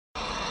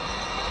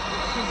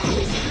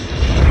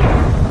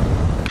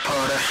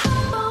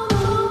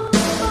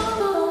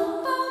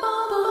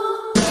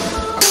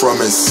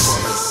Promise,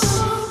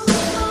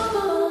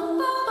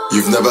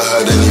 you've never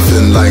heard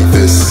anything like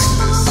this.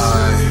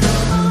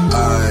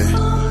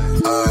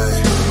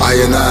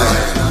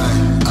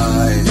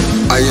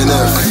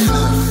 INF,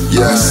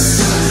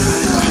 yes.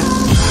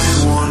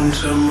 I want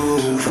to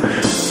move,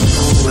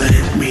 don't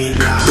let me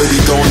die. Baby,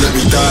 don't let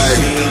me die.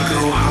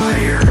 Go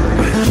higher,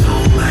 but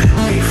don't let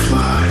me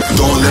fly.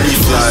 Don't let me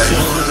fly.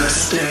 I wanna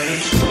stay,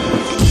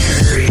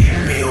 carry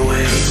me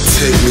away.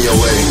 Take me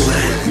away. Don't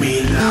let me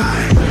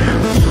die,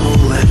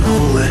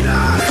 don't let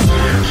die.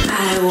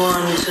 I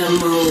want to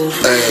move.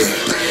 Hey,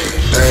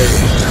 hey,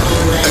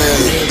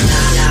 hey.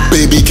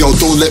 Baby girl,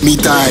 don't let me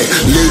die.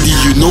 Lady,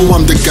 you know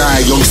I'm the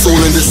guy. Young soul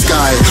in the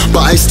sky,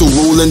 but I still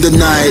roll in the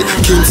night.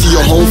 Came to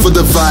your home for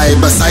the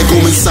vibe as I go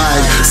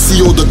inside.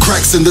 See all the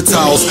cracks in the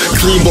tiles,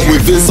 clean but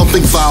within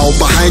something foul.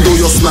 Behind all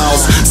your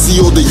smiles,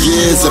 see all the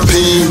years of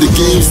pain, the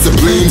games to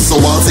blame, so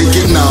I'll take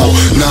it now.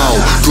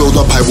 Now, glowed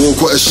up, I walk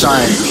with a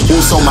shine.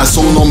 Also my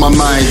soul on my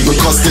mind,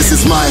 because this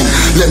is mine.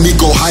 Let me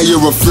go higher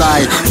and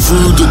fly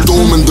through the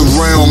dome and the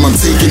realm. I'm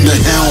taking the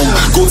helm.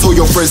 Go tell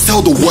your friends,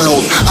 tell the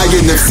world.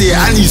 INF's here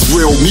and he's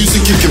real.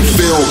 Music you can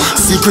feel,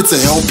 secret to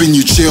helping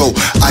you chill.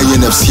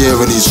 INF's here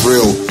and he's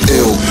real,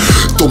 ill.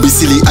 Don't be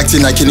silly,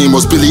 acting like your name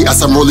was Billy.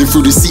 As I'm rolling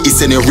through the city,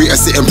 senorita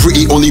sitting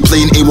pretty. Only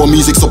playing A1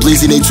 music, so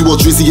blazing A2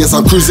 or Drizzy. Yes,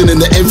 I'm cruising in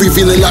the envy,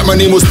 feeling like my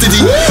name was Diddy.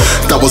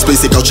 That was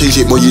basic, I'll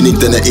change it, more unique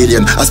than an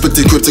alien. I spit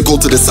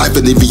encryptical to the cipher,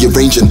 they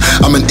rearranging.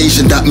 I'm an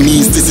Asian, that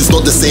means this is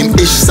not the same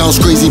ish.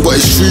 Sounds crazy, but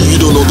it's true, you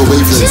don't know the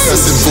wavelengths.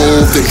 That's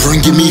involved in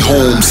bringing me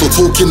home. So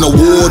talking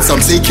awards,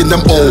 I'm taking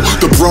them all.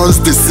 The bronze,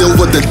 the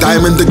silver, the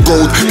diamond, the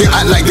gold. They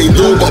act like they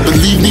know, but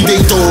believe me, they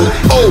don't.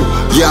 Oh,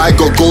 yeah, I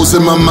got goals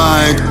in my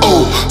mind.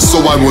 Oh, so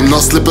I will not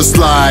slip a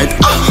slide.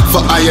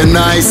 For I,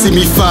 see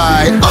me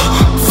fight.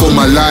 For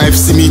my life,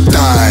 see me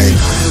die.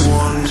 I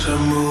want to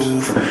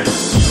move,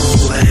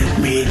 don't let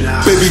me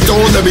die. Baby,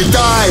 don't let me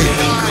die.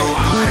 Go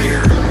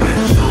higher, but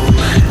don't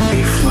let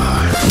me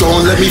fly.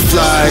 Don't let me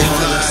fly. I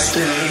wanna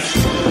stay,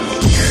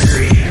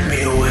 carry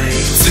me away.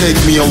 Take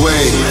me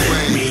away.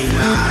 Let me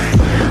die,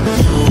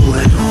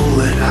 don't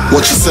let die.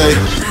 What you say?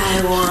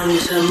 I want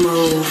to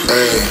move.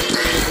 Hey,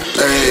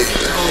 hey,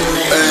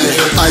 hey.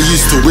 I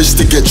used to wish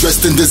to get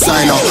dressed in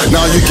designer.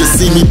 Now you can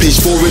see me page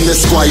 4 in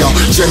Esquire.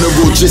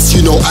 General gist,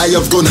 you know I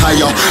have gone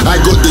higher. I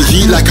got the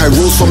heat like I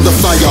rose from the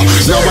fire.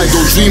 Now I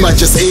don't dream, I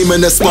just aim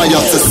and aspire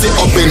to sit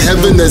up in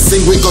heaven and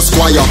sing with God's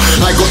choir.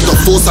 I got the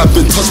force, I've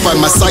been touched by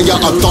Messiah.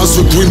 I dance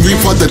with Green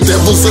Reaper, the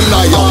devil's a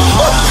liar.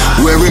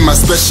 Wearing my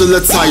special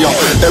attire,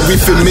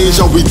 everything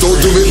major, we don't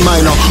do it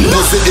minor.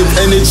 Positive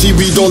energy,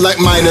 we don't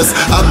like minors.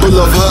 Apple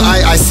of her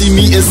eye, I see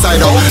me inside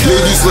her.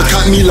 Ladies look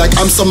at me like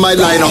I'm some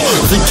eyeliner.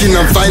 Thinking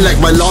I'm fine like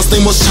my last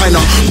name was China.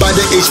 By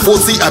the age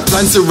 40, I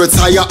plan to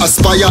retire.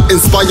 Aspire,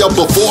 inspire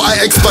before I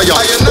expire.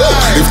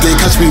 If they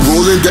catch me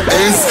rolling the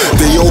ends,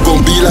 they all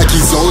gon' be like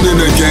he's zoning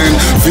again.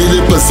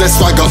 Feeling possessed,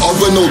 swagger of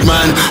an old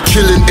man.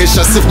 Killing ish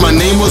as if my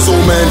name was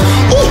old man.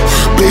 Oh,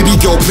 baby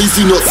girl, please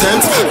do not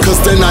tempt, cause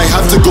then I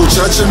have to go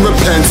church and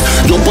repent.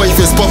 Your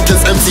boyfriend's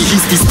pockets empty,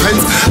 he's spent.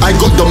 I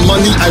got the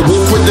money, I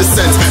walk with the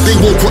sense. They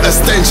walk with a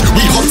stench,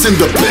 we hopped in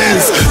the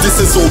Benz. This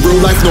is all real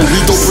life, no we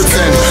don't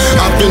pretend.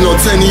 I've been on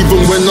 10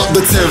 even when not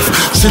the 10th.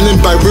 Chilling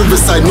by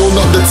Riverside, no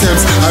not the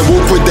 10th. I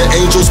walk with the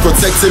angels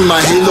protecting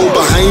my halo.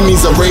 Behind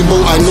me's a rainbow,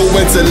 I know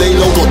when to lay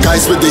low. Got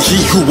guys with the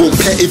heat who won't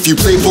pet if you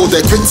play ball.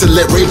 They're quick to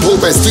let rainbow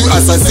rest do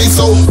as I say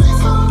so.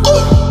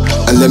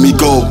 And let me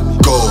go.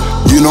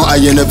 You know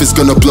INF is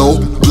gonna blow.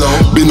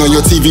 Been on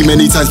your TV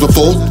many times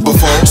before.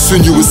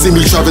 Soon you will see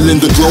me traveling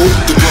the globe.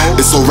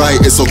 It's alright,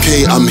 it's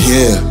okay, I'm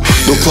here.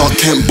 No Clark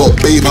Kent, but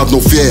babe, have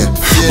no fear.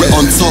 We're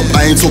on top,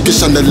 I ain't talking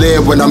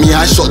chandelier. When I'm here,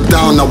 I shut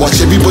down, I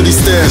watch everybody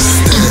stare.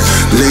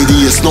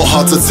 Lady, it's not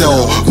hard to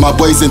tell. My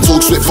boys in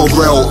talks with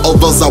Pharrell,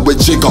 others are with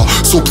Jigger,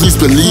 so please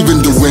believe in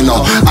the winner.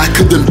 I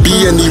couldn't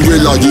be any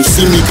realer. You've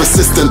seen me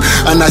persistent,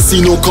 and I see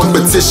no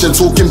competition.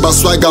 Talking about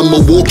swag, I'm a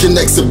walking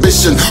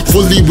exhibition.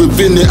 Fully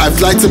within it, I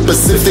fly to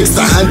Pacifics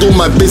to handle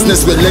my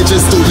business with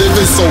legends still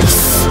living. So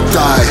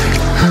die,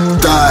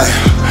 die,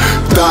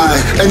 die.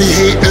 Any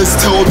haters,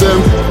 tell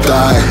them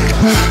die,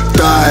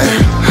 die,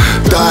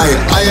 die.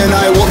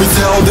 I what we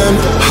tell them.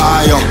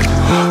 Higher,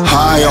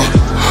 higher,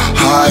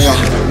 higher.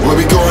 Where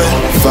we going?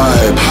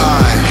 Vibe high.